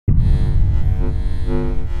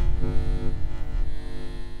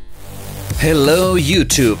Hello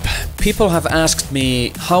YouTube! People have asked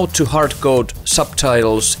me how to hardcode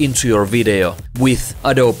subtitles into your video with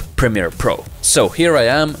Adobe Premiere Pro. So here I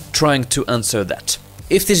am trying to answer that.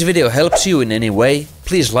 If this video helps you in any way,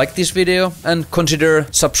 please like this video and consider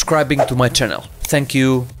subscribing to my channel. Thank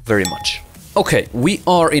you very much. Okay, we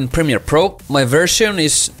are in Premiere Pro. My version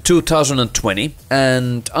is 2020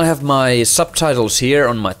 and I have my subtitles here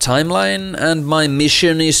on my timeline, and my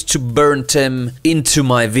mission is to burn them into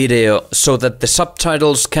my video so that the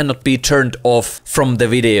subtitles cannot be turned off from the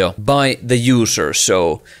video by the user.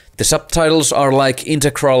 So the subtitles are like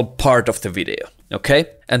integral part of the video. Okay,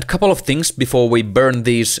 and couple of things before we burn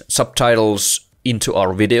these subtitles into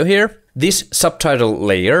our video here. This subtitle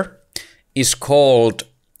layer is called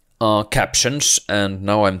Captions, and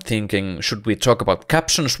now I'm thinking, should we talk about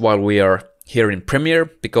captions while we are here in Premiere?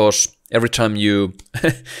 Because every time you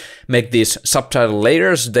make these subtitle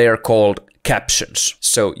layers, they are called captions.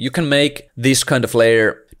 So you can make this kind of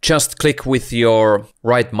layer, just click with your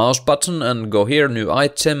right mouse button and go here, new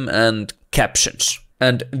item and captions.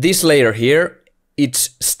 And this layer here,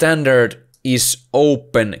 its standard is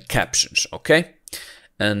open captions, okay?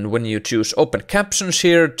 And when you choose open captions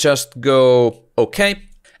here, just go okay.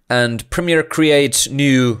 And Premiere creates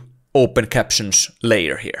new open captions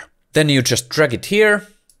layer here. Then you just drag it here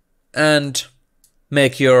and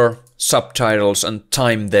make your subtitles and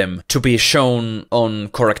time them to be shown on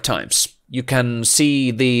correct times. You can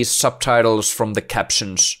see these subtitles from the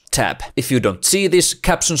Captions tab. If you don't see this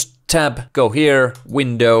Captions tab, go here,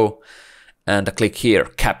 Window, and click here,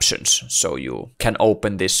 Captions. So you can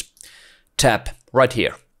open this tab right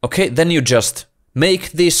here. Okay, then you just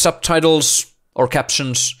make these subtitles or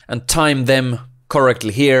captions and time them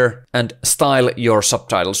correctly here and style your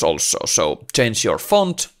subtitles also. So change your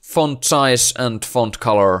font size and font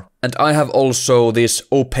color. And I have also this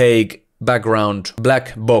opaque background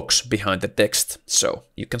black box behind the text. So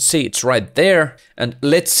you can see it's right there. And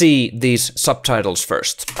let's see these subtitles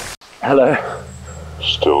first. Hello.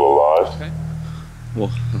 Still alive? Okay. Well,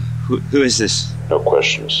 who is this? No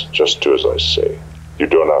questions. Just do as I say. You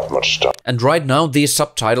don't have much time. And right now these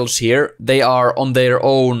subtitles here, they are on their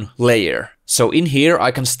own layer. So in here I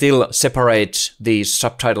can still separate these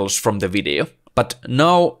subtitles from the video. But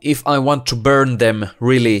now if I want to burn them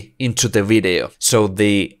really into the video, so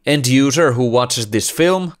the end user who watches this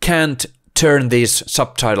film can't turn these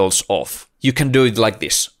subtitles off, you can do it like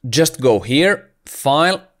this. Just go here,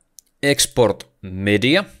 File, Export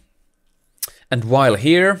Media. And while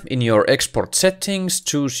here, in your export settings,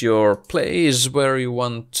 choose your place where you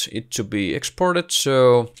want it to be exported.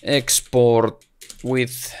 So, export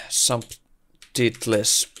with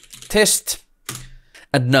subtitleless test.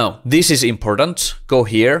 And now, this is important. Go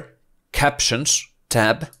here, Captions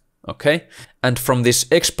tab, okay? And from this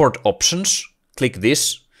export options, click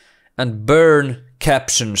this and burn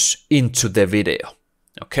captions into the video.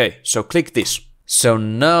 Okay, so click this. So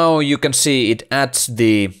now you can see it adds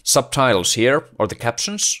the subtitles here, or the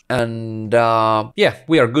captions, and yeah,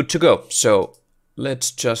 we are good to go. So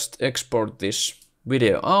let's just export this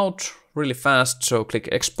video out really fast, so click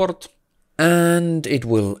export. And it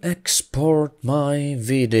will export my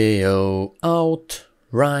video out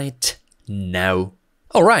right now.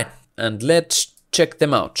 Alright, and let's check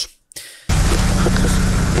them out.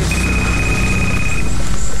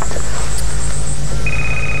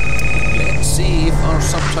 Our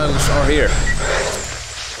subtitles are here.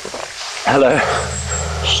 Hello.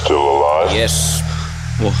 Still alive? Yes.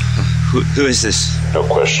 Well, who is this? No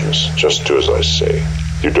questions. Just do as I say.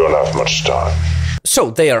 You don't have much time.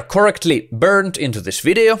 So they are correctly burned into this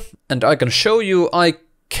video, and I can show you I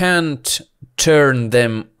can't turn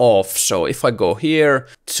them off. So if I go here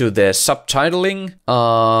to the subtitling,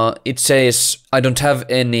 it says I don't have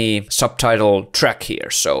any subtitle track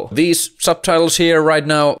here. So these subtitles here right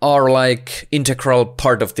now are like integral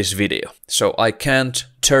part of this video. So I can't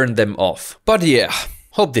turn them off. But yeah,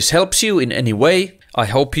 hope this helps you in any way. I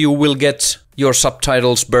hope you will get your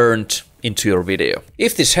subtitles burned into your video.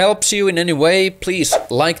 If this helps you in any way, please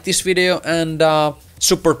like this video and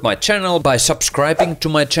support my channel by subscribing to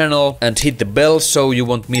my channel and hit the bell so you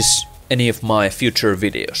won't miss any of my future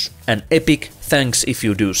videos. An epic thanks if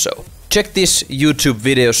you do so. Check this YouTube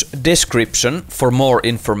video's description for more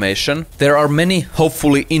information. There are many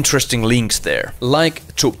hopefully interesting links there,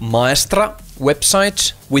 like to Maestra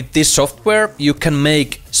website. With this software you can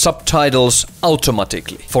make subtitles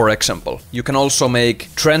automatically, for example. You can also make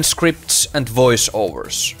transcripts and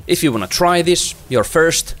voiceovers. If you wanna try this, your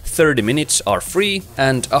first 30 minutes are free,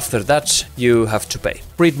 and after that you have to pay.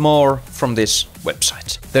 Read more from this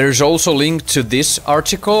website. There is also a link to this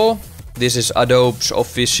article This is Adobe's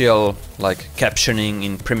official captioning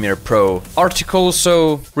in Premiere Pro article,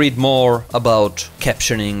 so read more about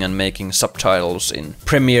captioning and making subtitles in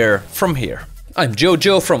Premiere from here. I'm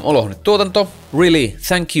Jojo from Olohuone Tuotanto. Really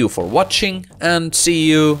thank you for watching and see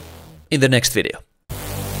you in the next video.